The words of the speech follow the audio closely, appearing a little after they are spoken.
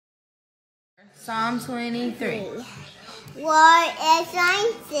Psalm 23. Lord, as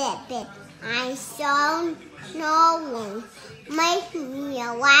I shepherd, I shall no want. Make me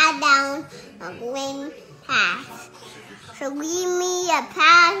lie down a green path. So lead me a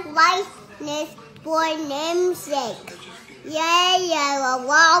path righteousness for name's sake. Yea, I will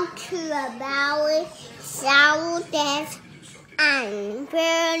walk through the valley, shadow of death, and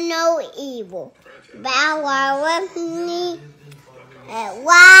fear no evil. Thou art with me, and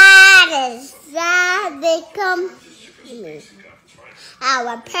what is that they come to me?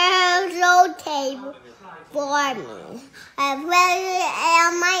 Our parallel table for me, as well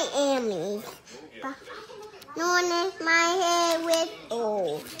as my enemies. Anoint my head with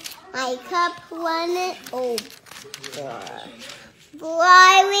oil, my cup runneth over.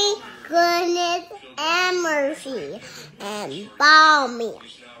 Glory, goodness, and mercy, and follow me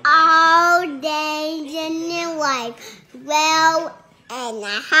all days in your life. Dwell in the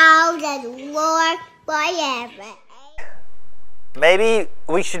house of the Lord forever. Maybe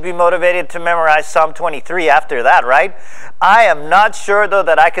we should be motivated to memorize Psalm 23 after that, right? I am not sure, though,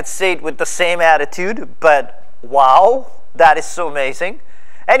 that I could say it with the same attitude, but wow, that is so amazing.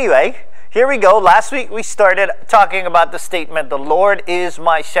 Anyway, here we go. Last week we started talking about the statement, the Lord is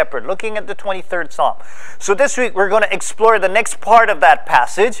my shepherd, looking at the 23rd Psalm. So this week we're going to explore the next part of that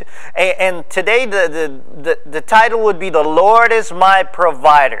passage. And today the title would be, the Lord is my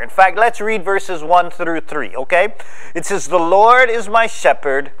provider. In fact, let's read verses 1 through 3, okay? It says, the Lord is my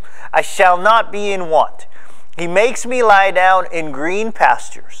shepherd, I shall not be in want. He makes me lie down in green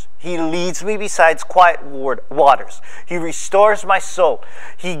pastures. He leads me beside quiet waters. He restores my soul.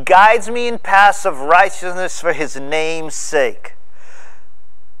 He guides me in paths of righteousness for his name's sake.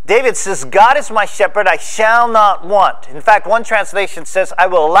 David says, God is my shepherd, I shall not want. In fact, one translation says, I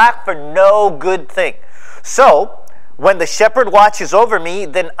will lack for no good thing. So, when the shepherd watches over me,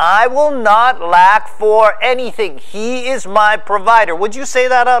 then I will not lack for anything. He is my provider. Would you say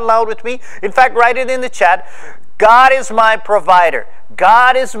that out loud with me? In fact, write it in the chat. God is my provider.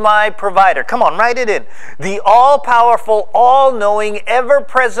 God is my provider. Come on, write it in. The all-powerful, all-knowing,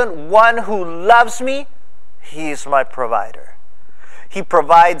 ever-present one who loves me, he is my provider. He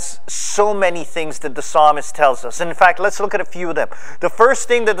provides so many things that the psalmist tells us. And in fact, let's look at a few of them. The first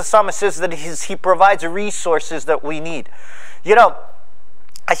thing that the psalmist says that he provides resources that we need. You know,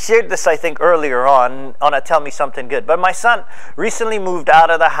 I shared this, I think, earlier on a Tell Me Something Good. But my son recently moved out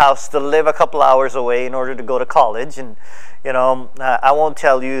of the house to live a couple hours away in order to go to college. And, you know, I won't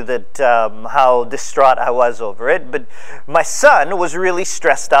tell you that how distraught I was over it. But my son was really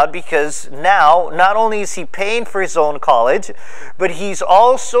stressed out because now, not only is he paying for his own college, but he's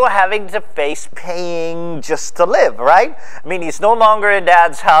also having to face paying just to live, right? I mean, he's no longer in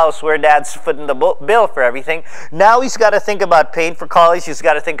Dad's house where Dad's footing the bill for everything. Now he's got to think about paying for college. He's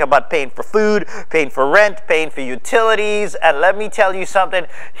got to think about paying for food, paying for rent, paying for utilities. And let me tell you something,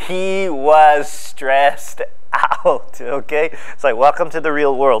 he was stressed out, okay? It's like, welcome to the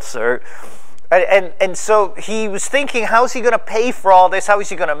real world, sir. And so he was thinking, how is he going to pay for all this? How is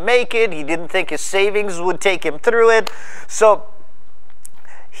he going to make it? He didn't think his savings would take him through it. So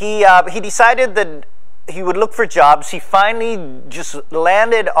he decided that he would look for jobs. He finally just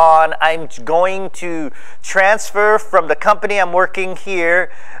landed on, I'm going to transfer from the company I'm working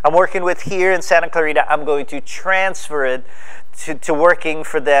with here in Santa Clarita. I'm going to transfer it to working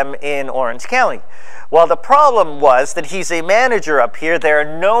for them in Orange County. Well, the problem was that he's a manager up here. There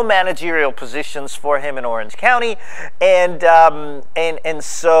are no managerial positions for him in Orange County, and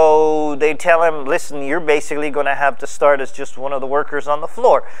so they tell him, listen, you're basically going to have to start as just one of the workers on the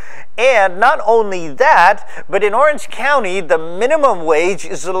floor. And not only that, but in Orange County, the minimum wage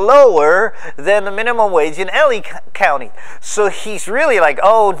is lower than the minimum wage in LA County. So he's really like,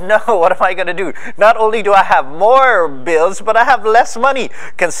 oh no, what am I going to do? Not only do I have more bills, but I have less money.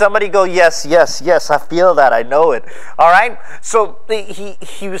 Can somebody go, yes, yes, yes, I feel that, I know it. All right? So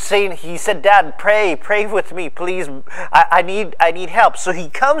he was saying, he said, Dad, pray with me, please. I need help. So he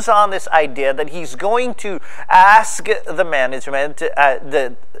comes on this idea that he's going to ask the management,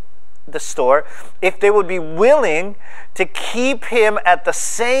 the store, if they would be willing to keep him at the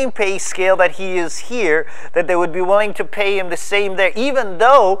same pay scale that he is here, that they would be willing to pay him the same there, even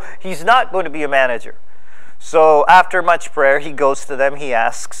though he's not going to be a manager. So after much prayer, he goes to them, he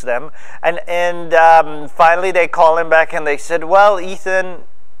asks them, and finally they call him back and they said, well, Ethan,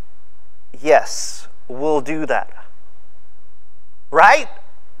 yes, we'll do that. Right?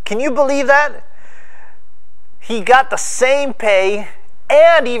 Can you believe that? He got the same pay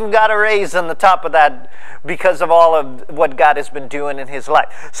and even got a raise on the top of that because of all of what God has been doing in his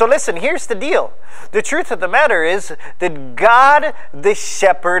life. So listen, here's the deal. The truth of the matter is that God, the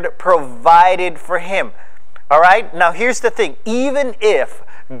shepherd, provided for him. All right? Now here's the thing. Even if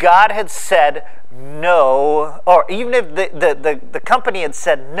God had said no, or even if the company had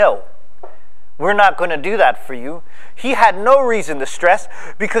said no, we're not going to do that for you, he had no reason to stress,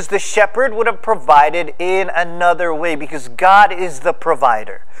 because the shepherd would have provided in another way, because God is the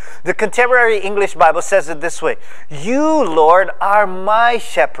provider. The Contemporary English Bible says it this way: "You, Lord, are my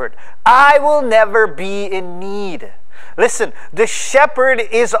shepherd. I will never be in need." Listen, the shepherd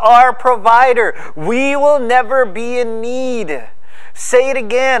is our provider. We will never be in need. Say it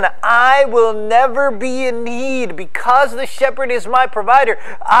again. I will never be in need. Because the shepherd is my provider,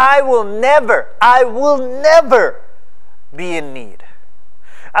 I will never be in need.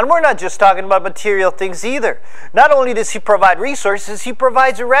 And we're not just talking about material things either. Not only does he provide resources, he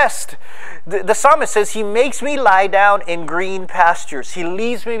provides rest. The psalmist says, "He makes me lie down in green pastures. He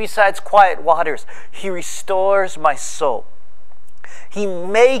leads me beside quiet waters. He restores my soul." He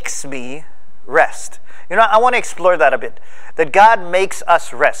makes me rest. You know, I want to explore that a bit. That God makes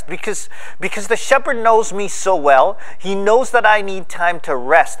us rest. Because the shepherd knows me so well. He knows that I need time to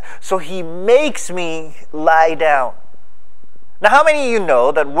rest. So he makes me lie down. Now, how many of you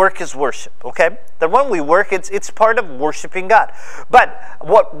know that work is worship, okay? That when we work, it's part of worshiping God. But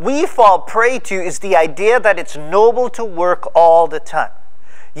what we fall prey to is the idea that it's noble to work all the time.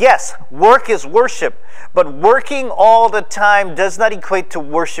 Yes, work is worship, but working all the time does not equate to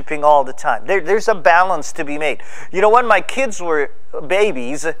worshiping all the time. There's a balance to be made. You know, when my kids were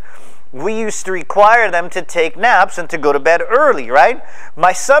babies, we used to require them to take naps and to go to bed early, right?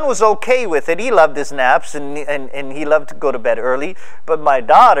 My son was okay with it. He loved his naps and he loved to go to bed early. But my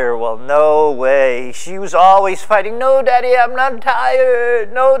daughter, well, no way. She was always fighting, "No, Daddy, I'm not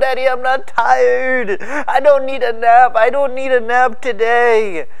tired. No, Daddy, I'm not tired. I don't need a nap. I don't need a nap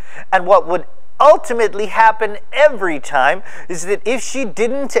today." And what would ultimately happen every time is that if she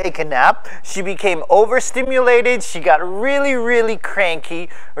didn't take a nap, she became overstimulated, she got really, really cranky,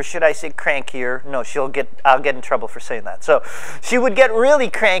 or should I say crankier? No, I'll get in trouble for saying that. So she would get really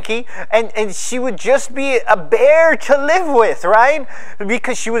cranky, and she would just be a bear to live with, right?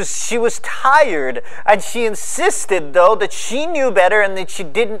 Because she was tired, and she insisted, though, that she knew better and that she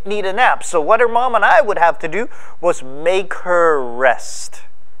didn't need a nap. So what her mom and I would have to do was make her rest,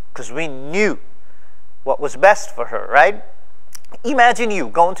 because we knew what was best for her, right? Imagine you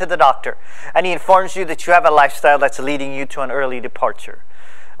going to the doctor and he informs you that you have a lifestyle that's leading you to an early departure.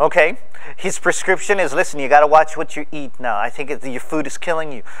 Okay? His prescription is, listen, you got to watch what you eat now. I think your food is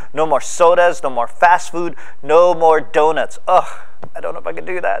killing you. No more sodas, no more fast food, no more donuts. Ugh, I don't know if I can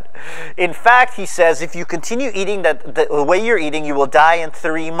do that. In fact, he says, if you continue eating the way you're eating, you will die in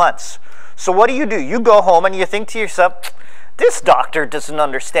 3 months. So what do? You go home and you think to yourself, this doctor doesn't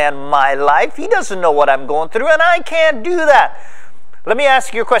understand my life. He doesn't know what I'm going through, and I can't do that. Let me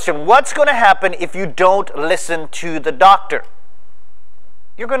ask you a question. What's going to happen if you don't listen to the doctor?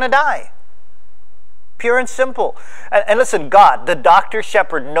 You're going to die. Pure and simple. And listen, God, the doctor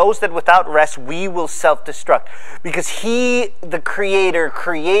shepherd, knows that without rest, we will self-destruct. Because he, the creator,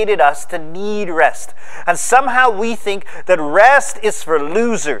 created us to need rest. And somehow we think that rest is for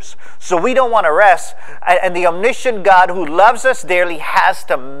losers. So we don't want to rest. And the omniscient God who loves us dearly has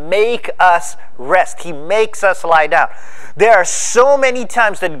to make us rest. He makes us lie down. There are so many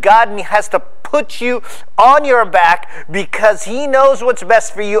times that God has to put you on your back because he knows what's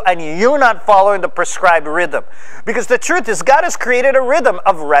best for you and you're not following the prescribed rhythm. Because the truth is, God has created a rhythm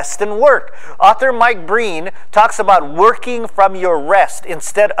of rest and work. Author Mike Breen talks about working from your rest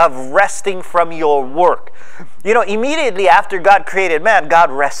instead of resting from your work. You know, immediately after God created man, God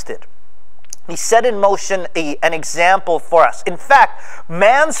rested. He set in motion an example for us. In fact,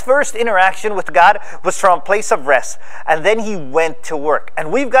 man's first interaction with God was from a place of rest, and then he went to work.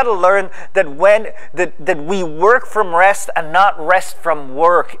 And we've got to learn that we work from rest and not rest from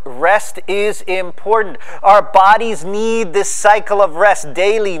work. Rest is important. Our bodies need this cycle of rest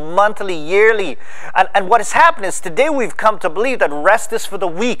daily, monthly, yearly. And what has happened is today we've come to believe that rest is for the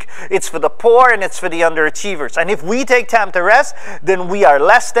weak, it's for the poor, and it's for the underachievers. And if we take time to rest, then we are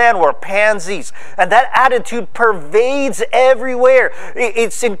less than, we're pansies. And that attitude pervades everywhere.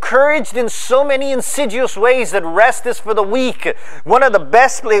 It's encouraged in so many insidious ways that rest is for the weak. One of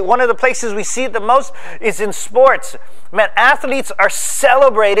the places we see it the most is in sports. Man, athletes are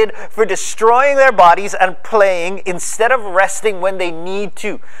celebrated for destroying their bodies and playing instead of resting when they need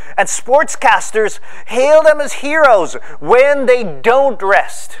to. And sportscasters hail them as heroes when they don't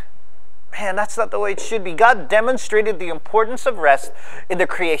rest. Man, that's not the way it should be. God demonstrated the importance of rest in the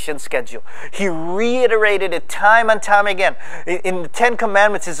creation schedule. He reiterated it time and time again. In the Ten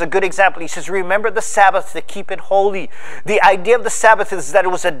Commandments is a good example. He says, remember the Sabbath to keep it holy. The idea of the Sabbath is that it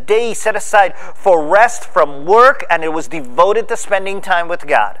was a day set aside for rest from work, and it was devoted to spending time with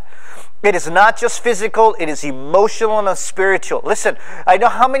God. It is not just physical, it is emotional and spiritual. Listen, I know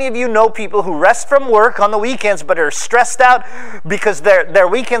how many of you know people who rest from work on the weekends but are stressed out because their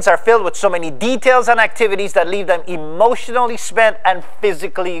weekends are filled with so many details and activities that leave them emotionally spent and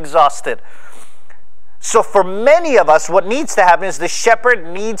physically exhausted. So for many of us, what needs to happen is the shepherd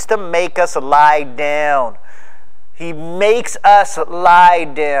needs to make us lie down. He makes us lie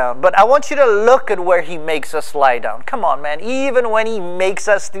down. But I want you to look at where he makes us lie down. Come on, man. Even when he makes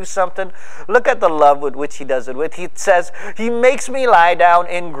us do something, look at the love with which he does it with. He says, he makes me lie down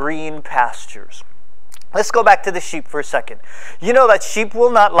in green pastures. Let's go back to the sheep for a second. You know that sheep will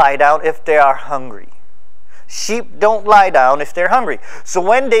not lie down if they are hungry. Sheep don't lie down if they're hungry. So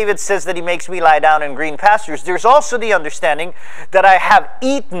when David says that he makes me lie down in green pastures, there's also the understanding that I have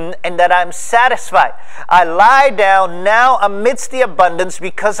eaten and that I'm satisfied. I lie down now amidst the abundance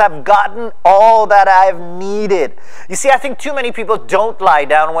because I've gotten all that I've needed. You see, I think too many people don't lie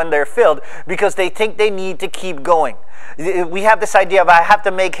down when they're filled because they think they need to keep going. We have this idea of I have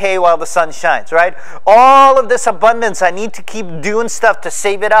to make hay while the sun shines, right? All of this abundance, I need to keep doing stuff to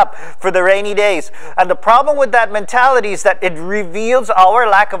save it up for the rainy days. And the problem with that mentality is that it reveals our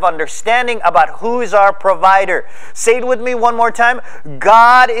lack of understanding about who is our provider. Say it with me one more time.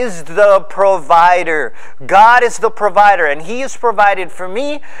 God is the provider. God is the provider, and he has provided for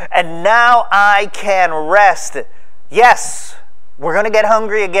me, and now I can rest. Yes, we're going to get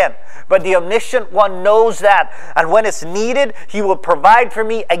hungry again. But the omniscient one knows that. And when it's needed, he will provide for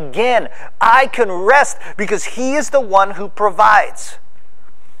me again. I can rest because he is the one who provides.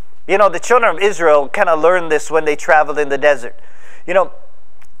 You know, the children of Israel kind of learned this when they traveled in the desert. You know,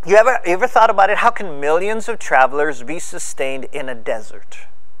 you ever thought about it? How can millions of travelers be sustained in a desert?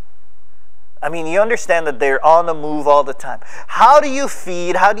 I mean, you understand that they're on the move all the time. How do you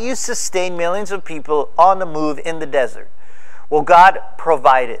feed, how do you sustain millions of people on the move in the desert? Well, God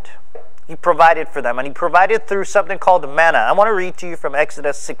provided. He provided for them, and he provided through something called manna. I want to read to you from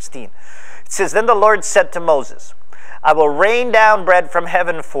Exodus 16. It says, Then the Lord said to Moses, I will rain down bread from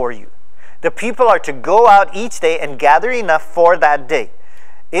heaven for you. The people are to go out each day and gather enough for that day.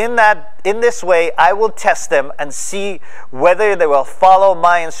 In this way, I will test them and see whether they will follow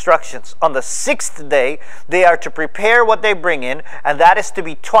my instructions. On the sixth day, they are to prepare what they bring in, and that is to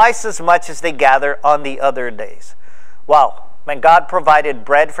be twice as much as they gather on the other days. Wow. Man, God provided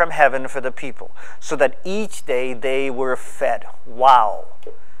bread from heaven for the people so that each day they were fed. Wow.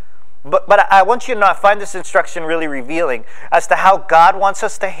 But I want you to know, I find this instruction really revealing as to how God wants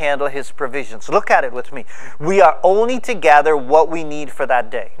us to handle his provisions. Look at it with me. We are only to gather what we need for that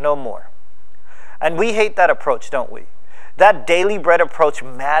day, no more. And we hate that approach, don't we? That daily bread approach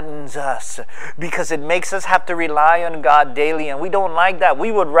maddens us because it makes us have to rely on God daily, and we don't like that.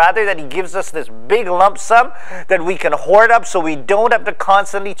 We would rather that he gives us this big lump sum that we can hoard up so we don't have to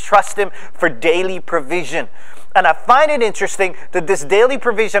constantly trust him for daily provision. And I find it interesting that this daily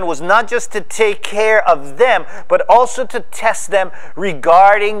provision was not just to take care of them, but also to test them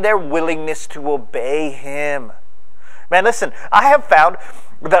regarding their willingness to obey him. Man, listen, I have found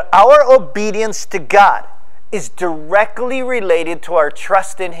that our obedience to God is directly related to our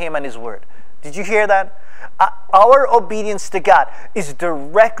trust in him and his word. Did you hear that? Our obedience to God is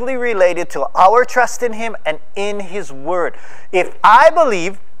directly related to our trust in him and in his word. If I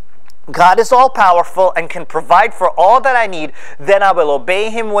believe God is all-powerful and can provide for all that I need, then I will obey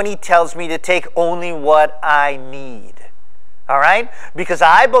him when he tells me to take only what I need. All right? Because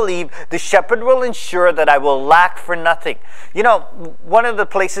I believe the shepherd will ensure that I will lack for nothing. You know, one of the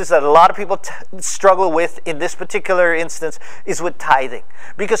places that a lot of people struggle with in this particular instance is with tithing.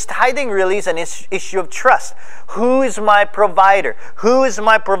 Because tithing really is an issue of trust. Who is my provider? Who is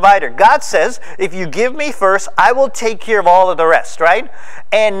my provider? God says, if you give me first, I will take care of all of the rest, right?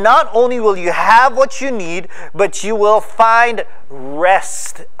 And not only will you have what you need, but you will find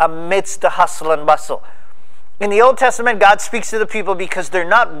rest amidst the hustle and bustle. In the Old Testament, God speaks to the people because they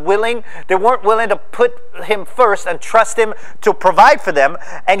weren't willing to put him first and trust him to provide for them.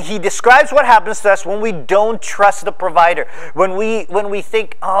 And he describes what happens to us when we don't trust the provider. When we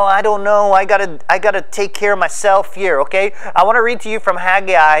think, oh, I don't know, I gotta take care of myself here, okay? I want to read to you from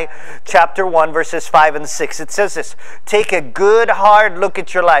Haggai chapter 1, verses 5 and 6. It says this, take a good hard look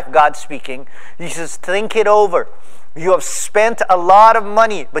at your life, God speaking. He says, think it over. You have spent a lot of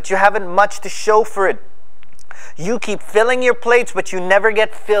money, but you haven't much to show for it. You keep filling your plates, but you never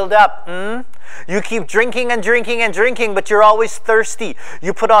get filled up. You keep drinking and drinking and drinking, but you're always thirsty.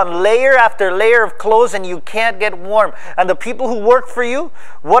 You put on layer after layer of clothes and you can't get warm. And the people who work for you,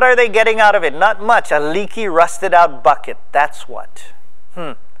 what are they getting out of it? Not much. A leaky, rusted out bucket. That's what.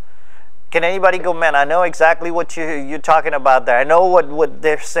 Can anybody go, man, I know exactly what you're talking about there. I know what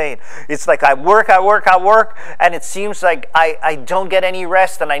they're saying. It's like I work, and it seems like I don't get any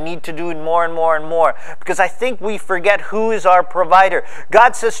rest, and I need to do it more and more and more. Because I think we forget who is our provider.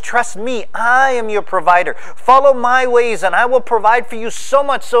 God says, trust me, I am your provider. Follow my ways, and I will provide for you so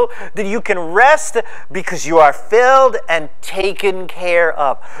much so that you can rest because you are filled and taken care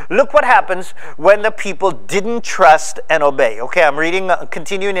of. Look what happens when the people didn't trust and obey. Okay, I'm reading,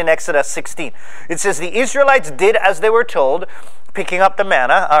 continuing in Exodus 16. It says, the Israelites did as they were told, picking up the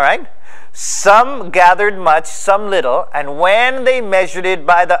manna, all right? Some gathered much, some little, and when they measured it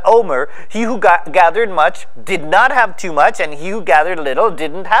by the omer, he who gathered much did not have too much, and he who gathered little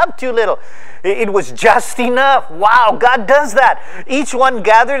didn't have too little. It was just enough. Wow, God does that. Each one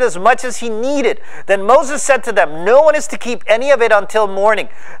gathered as much as he needed. Then Moses said to them, no one is to keep any of it until morning.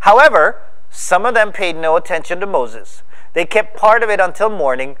 However, some of them paid no attention to Moses. They kept part of it until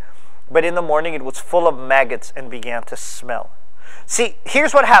morning, but in the morning it was full of maggots and began to smell. See,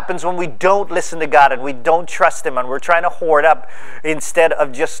 here's what happens when we don't listen to God and we don't trust him and we're trying to hoard up instead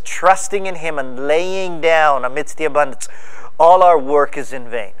of just trusting in him and laying down amidst the abundance. All our work is in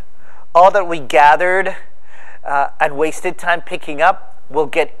vain. All that we gathered and wasted time picking up will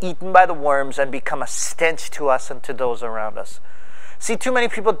get eaten by the worms and become a stench to us and to those around us. See, too many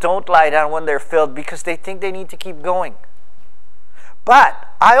people don't lie down when they're filled because they think they need to keep going.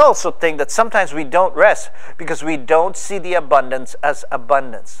 But I also think that sometimes we don't rest because we don't see the abundance as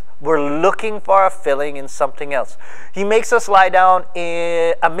abundance. We're looking for a filling in something else. He makes us lie down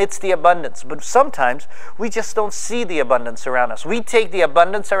amidst the abundance, but sometimes we just don't see the abundance around us. We take the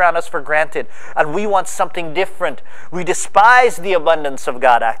abundance around us for granted, and we want something different. We despise the abundance of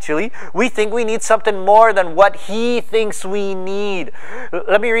God, actually. We think we need something more than what he thinks we need.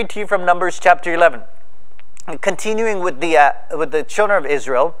 Let me read to you from Numbers chapter 11. Continuing with the children of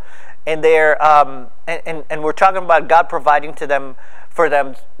Israel, and we're talking about God providing for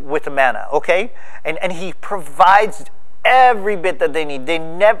them with the manna, okay? And he provides every bit that they need.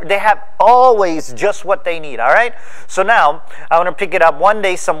 They have always just what they need, all right? So now, I want to pick it up. One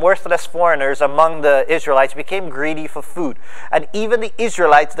day, some worthless foreigners among the Israelites became greedy for food. And even the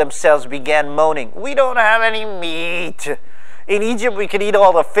Israelites themselves began moaning, we don't have any meat. In Egypt, we could eat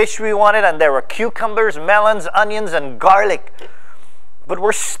all the fish we wanted, and there were cucumbers, melons, onions, and garlic. But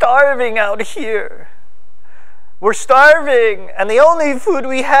we're starving out here. We're starving, and the only food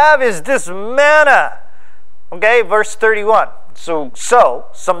we have is this manna. Okay, verse 31. So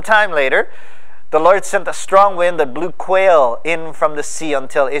sometime later, the Lord sent a strong wind that blew quail in from the sea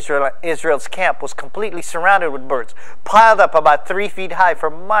until Israel's camp was completely surrounded with birds, piled up about 3 feet high for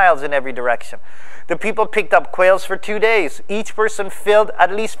miles in every direction. The people picked up quails for 2 days. Each person filled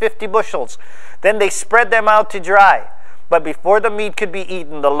at least 50 bushels. Then they spread them out to dry. But before the meat could be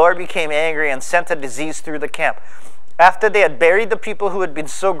eaten, the Lord became angry and sent a disease through the camp. After they had buried the people who had been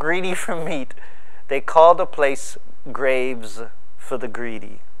so greedy for meat, they called the place graves for the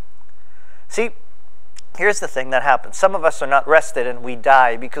greedy. See, here's the thing that happens. Some of us are not rested and we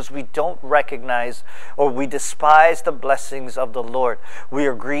die because we don't recognize or we despise the blessings of the Lord. We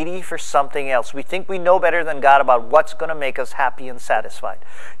are greedy for something else. We think we know better than God about what's going to make us happy and satisfied.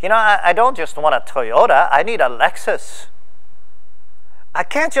 You know, I don't just want a Toyota. I need a Lexus. I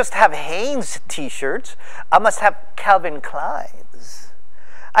can't just have Hanes t-shirts. I must have Calvin Klein's.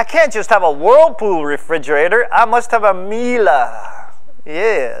 I can't just have a Whirlpool refrigerator. I must have a Miele.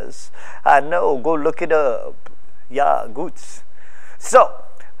 Yes, I know. Go look it up. Yeah, goods. So,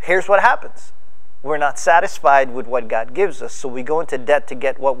 here's what happens. We're not satisfied with what God gives us, so we go into debt to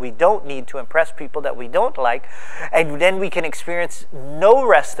get what we don't need to impress people that we don't like, and then we can experience no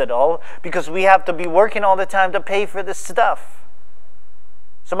rest at all because we have to be working all the time to pay for this stuff.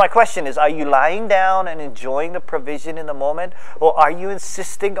 So my question is, are you lying down and enjoying the provision in the moment, or are you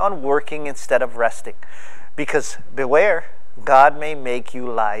insisting on working instead of resting? Because beware, God may make you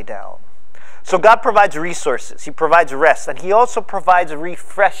lie down. So God provides resources. He provides rest. And he also provides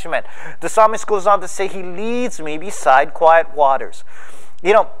refreshment. The psalmist goes on to say, he leads me beside quiet waters.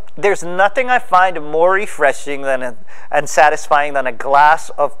 You know, there's nothing I find more refreshing and satisfying than a glass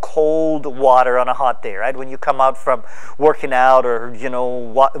of cold water on a hot day, right? When you come out from working out or,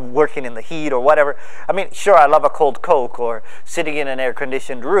 working in the heat or whatever. I mean, sure, I love a cold Coke or sitting in an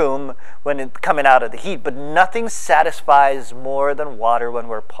air-conditioned room coming out of the heat, but nothing satisfies more than water when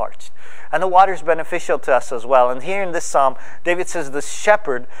we're parched. And the water is beneficial to us as well. And here in this psalm, David says, the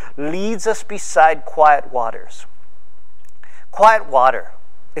shepherd leads us beside quiet waters. Quiet water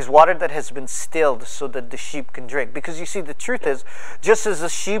is water that has been stilled so that the sheep can drink. Because you see, the truth is, just as the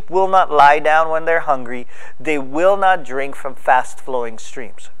sheep will not lie down when they're hungry, they will not drink from fast-flowing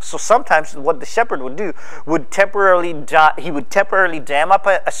streams. So sometimes what the shepherd would do would temporarily dam up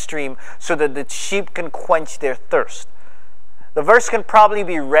a stream so that the sheep can quench their thirst. The verse can probably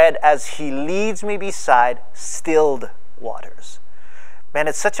be read as, he leads me beside stilled waters. Man,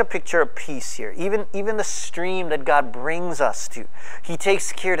 it's such a picture of peace here. Even the stream that God brings us to, he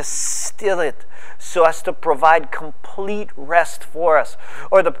takes care to still it so as to provide complete rest for us.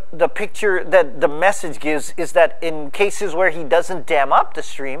 Or the picture that the message gives is that in cases where he doesn't dam up the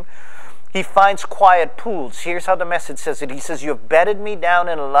stream, he finds quiet pools. Here's how the message says it. He says, you have bedded me down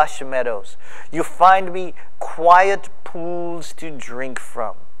in lush meadows. You find me quiet pools to drink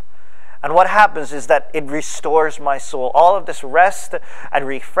from. And what happens is that it restores my soul. All of this rest and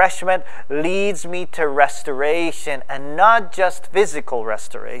refreshment leads me to restoration, and not just physical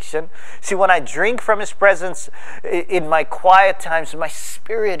restoration. See, when I drink from his presence in my quiet times, my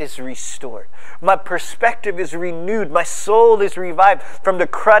spirit is restored. My perspective is renewed. My soul is revived from the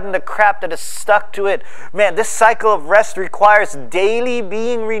crud and the crap that is stuck to it. Man, this cycle of rest requires daily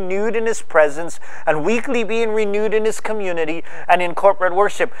being renewed in his presence and weekly being renewed in his community and in corporate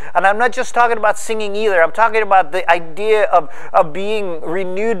worship. And I'm not just talking about singing either. I'm talking about the idea of being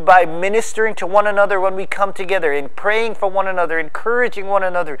renewed by ministering to one another when we come together, and praying for one another, encouraging one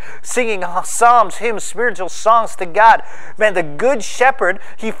another, singing psalms, hymns, spiritual songs to God. Man, the good shepherd,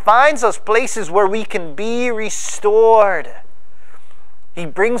 he finds us places where we can be restored. He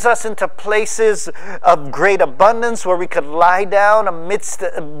brings us into places of great abundance where we could lie down amidst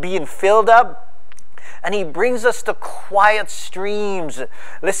being filled up. And he brings us to quiet streams.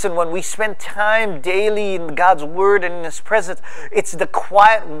 Listen, when we spend time daily in God's word and in his presence, it's the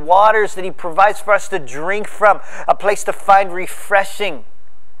quiet waters that he provides for us to drink from, a place to find refreshing.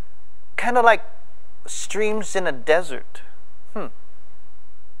 Kind of like streams in a desert.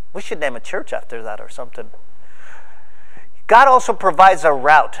 We should name a church after that or something. God also provides a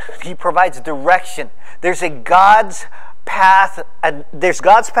route. He provides direction. There's God's path, and there's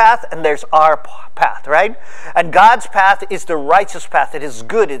God's path and there's our path, right? And God's path is the righteous path. It is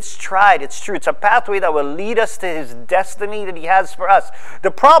good, it's tried, it's true. It's a pathway that will lead us to his destiny that he has for us.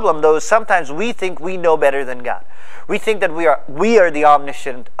 The problem, though, is sometimes we think we know better than God. We think that we are the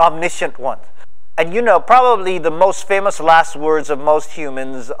omniscient one. And probably the most famous last words of most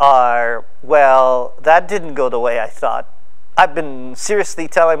humans are, well, that didn't go the way I thought. I've been seriously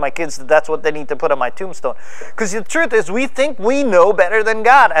telling my kids that that's what they need to put on my tombstone. Because the truth is, we think we know better than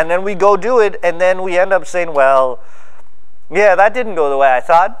God. And then we go do it, and then we end up saying, well, yeah, that didn't go the way I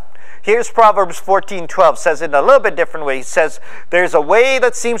thought. Here's Proverbs 14:12, says it in a little bit different way. He says, there's a way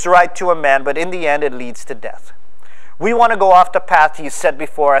that seems right to a man, but in the end it leads to death. We want to go off the path he's set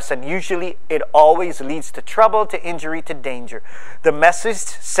before us, and usually it always leads to trouble, to injury, to danger. The Message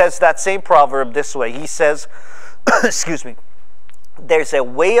says that same proverb this way. He says, excuse me, there's a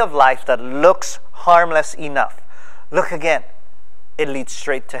way of life that looks harmless enough. Look again, it leads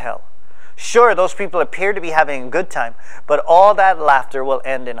straight to hell. Sure, those people appear to be having a good time, but all that laughter will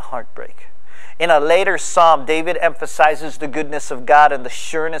end in heartbreak. In a later psalm, David emphasizes the goodness of God and the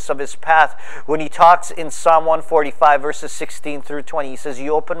sureness of his path when he talks in Psalm 145, verses 16 through 20. He says,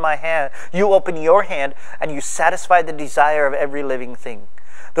 you open your hand, and you satisfy the desire of every living thing.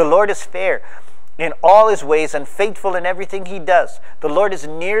 The Lord is fair in all his ways and faithful in everything he does. The Lord is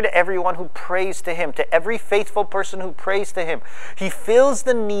near to everyone who prays to him, to every faithful person who prays to him. He fills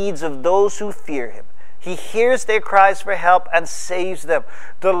the needs of those who fear him. He hears their cries for help and saves them.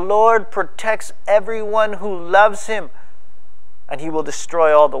 The Lord protects everyone who loves him, and he will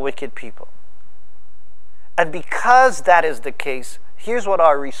destroy all the wicked people. And because that is the case, here's what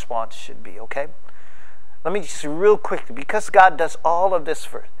our response should be, okay? Let me just real quickly, because God does all of this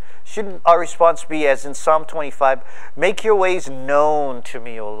first, shouldn't our response be, as in Psalm 25, make your ways known to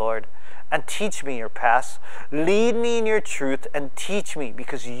me, O Lord, and teach me your paths. Lead me in your truth and teach me,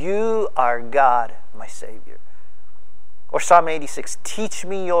 because you are God, my Savior. Or Psalm 86, teach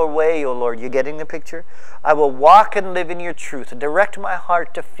me your way, O Lord. You getting the picture? I will walk and live in your truth. Direct my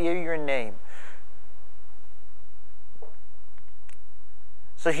heart to fear your name.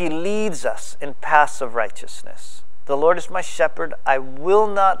 So he leads us in paths of righteousness. The Lord is my shepherd. I will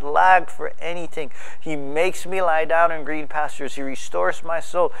not lack for anything. He makes me lie down in green pastures. He restores my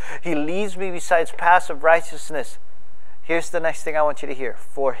soul. He leads me beside paths of righteousness. Here's the next thing I want you to hear.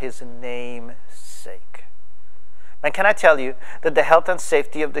 For his name's sake. And can I tell you that the health and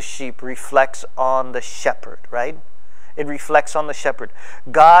safety of the sheep reflects on the shepherd, right? It reflects on the shepherd.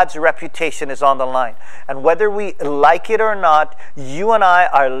 God's reputation is on the line. And whether we like it or not, you and I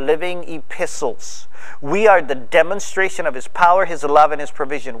are living epistles. We are the demonstration of his power, his love, and his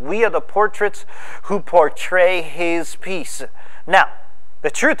provision. We are the portraits who portray his peace. Now, the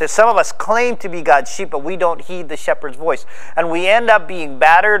truth is some of us claim to be God's sheep, but we don't heed the shepherd's voice. And we end up being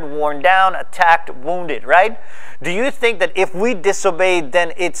battered, worn down, attacked, wounded, right? Do you think that if we disobeyed,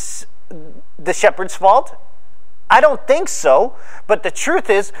 then it's the shepherd's fault? I don't think so, but the truth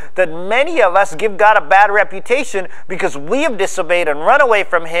is that many of us give God a bad reputation because we have disobeyed and run away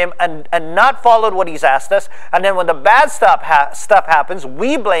from him and not followed what he's asked us. And then when the bad stuff happens,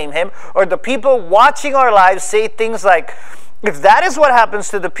 we blame him, or the people watching our lives say things like, if that is what happens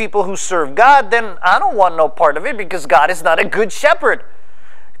to the people who serve God, then I don't want no part of it because God is not a good shepherd.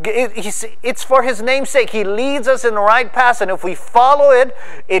 It's for his name's sake. He leads us in the right path, and if we follow it,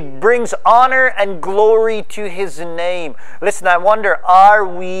 it brings honor and glory to his name. Listen, I wonder, are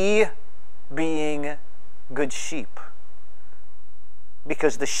we being good sheep?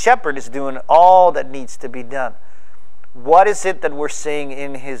 Because the shepherd is doing all that needs to be done. What is it that we're saying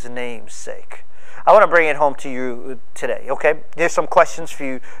in his name's sake? I want to bring it home to you today, okay? Here's some questions for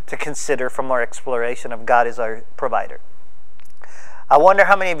you to consider from our exploration of God as our provider. I wonder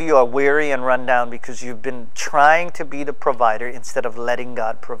how many of you are weary and run down because you've been trying to be the provider instead of letting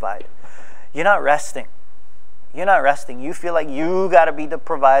God provide. You're not resting. You're not resting. You feel like you got to be the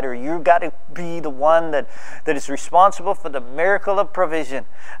provider. You got to be the one that is responsible for the miracle of provision.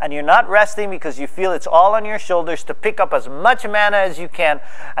 And you're not resting because you feel it's all on your shoulders to pick up as much manna as you can.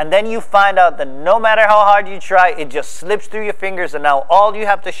 And then you find out that no matter how hard you try, it just slips through your fingers. And now all you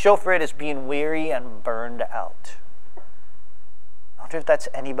have to show for it is being weary and burned out. I wonder if that's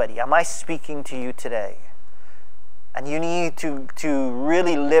anybody. Am I speaking to you today? And you need to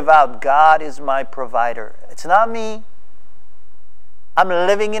really live out, God is my provider. It's not me. I'm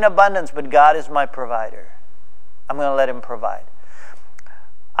living in abundance, but God is my provider. I'm going to let him provide.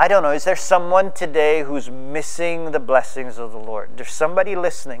 I don't know, is there someone today who's missing the blessings of the Lord? There's somebody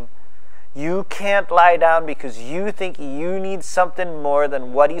listening. You can't lie down because you think you need something more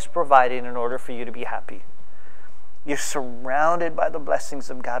than what he's providing in order for you to be happy. You're surrounded by the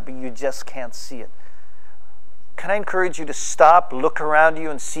blessings of God, but you just can't see it. Can I encourage you to stop, look around you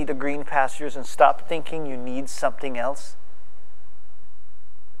and see the green pastures and stop thinking you need something else?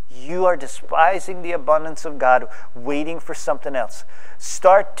 You are despising the abundance of God, waiting for something else.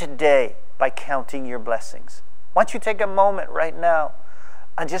 Start today by counting your blessings. Why don't you take a moment right now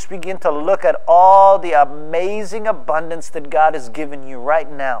and just begin to look at all the amazing abundance that God has given you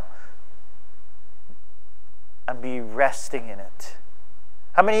right now and be resting in it.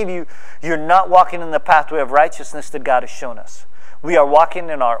 How many of you, you're not walking in the pathway of righteousness that God has shown us? We are walking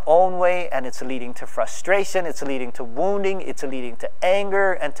in our own way, and it's leading to frustration, it's leading to wounding, it's leading to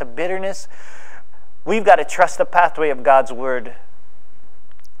anger and to bitterness. We've got to trust the pathway of God's word.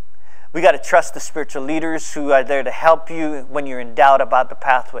 We got to trust the spiritual leaders who are there to help you when you're in doubt about the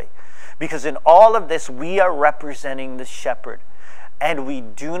pathway. Because in all of this, we are representing the shepherd. And we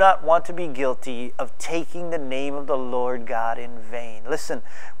do not want to be guilty of taking the name of the Lord God in vain. Listen,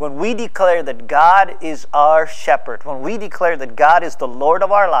 when we declare that God is our shepherd, when we declare that God is the Lord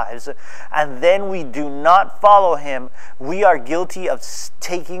of our lives, and then we do not follow him, we are guilty of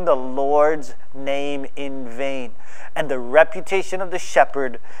taking the Lord's name in vain. And the reputation of the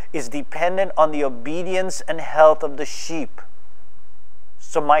shepherd is dependent on the obedience and health of the sheep.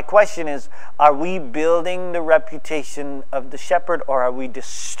 So my question is, are we building the reputation of the shepherd, or are we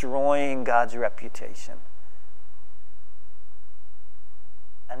destroying God's reputation?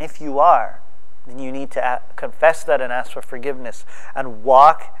 And if you are, then you need to confess that and ask for forgiveness and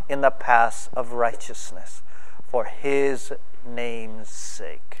walk in the paths of righteousness for his name's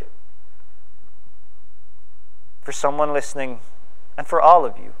sake. For someone listening, and for all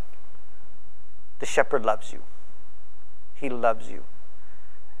of you, the shepherd loves you. He loves you.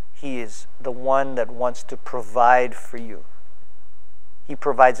 He is the one that wants to provide for you. He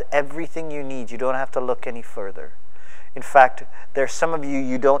provides everything you need. You don't have to look any further. In fact, there's some of you,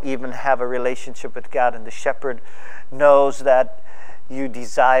 you don't even have a relationship with God, and the shepherd knows that you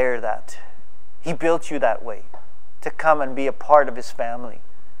desire that. He built you that way, to come and be a part of his family.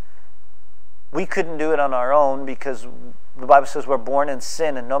 We couldn't do it on our own because The Bible says we're born in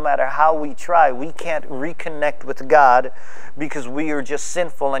sin, and no matter how we try, we can't reconnect with God because we are just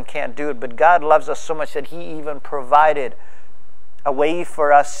sinful and can't do it. But God loves us so much that He even provided a way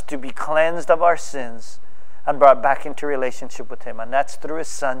for us to be cleansed of our sins and brought back into relationship with Him. And that's through His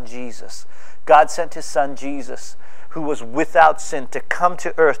Son, Jesus. God sent His Son, Jesus, who was without sin, to come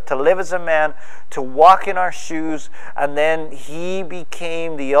to earth, to live as a man, to walk in our shoes, and then He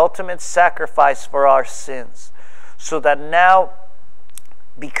became the ultimate sacrifice for our sins. So that now,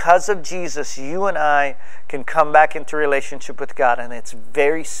 because of Jesus, you and I can come back into relationship with God. And it's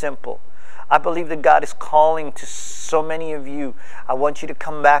very simple. I believe that God is calling to so many of you. I want you to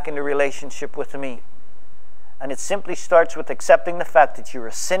come back into relationship with me. And it simply starts with accepting the fact that you're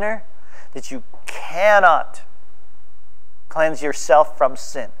a sinner, that you cannot cleanse yourself from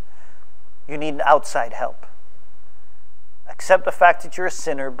sin. You need outside help. Accept the fact that you're a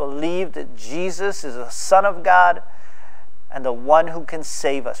sinner. Believe that Jesus is the Son of God and the one who can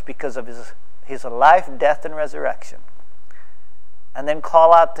save us because of his life, death, and resurrection. And then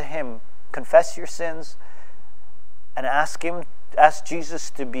call out to Him. Confess your sins and ask Jesus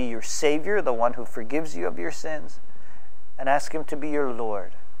to be your Savior, the one who forgives you of your sins, and ask Him to be your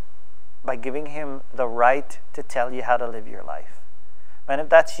Lord by giving Him the right to tell you how to live your life. And if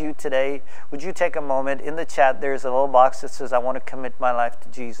that's you today, would you take a moment? In the chat, there's a little box that says, I want to commit my life to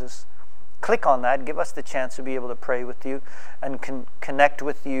Jesus. Click on that. Give us the chance to be able to pray with you and connect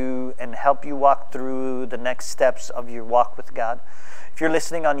with you and help you walk through the next steps of your walk with God. If you're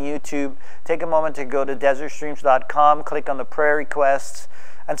listening on YouTube, take a moment to go to desertstreams.com, click on the prayer requests,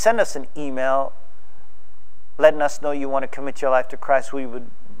 and send us an email letting us know you want to commit your life to Christ. We would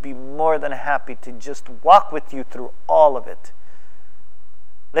be more than happy to just walk with you through all of it.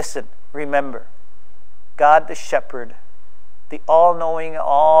 Listen, remember, God the Shepherd, the all-knowing,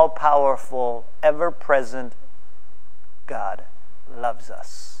 all-powerful, ever-present God loves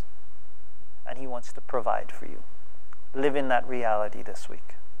us. And He wants to provide for you. Live in that reality this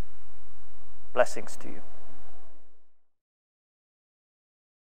week. Blessings to you.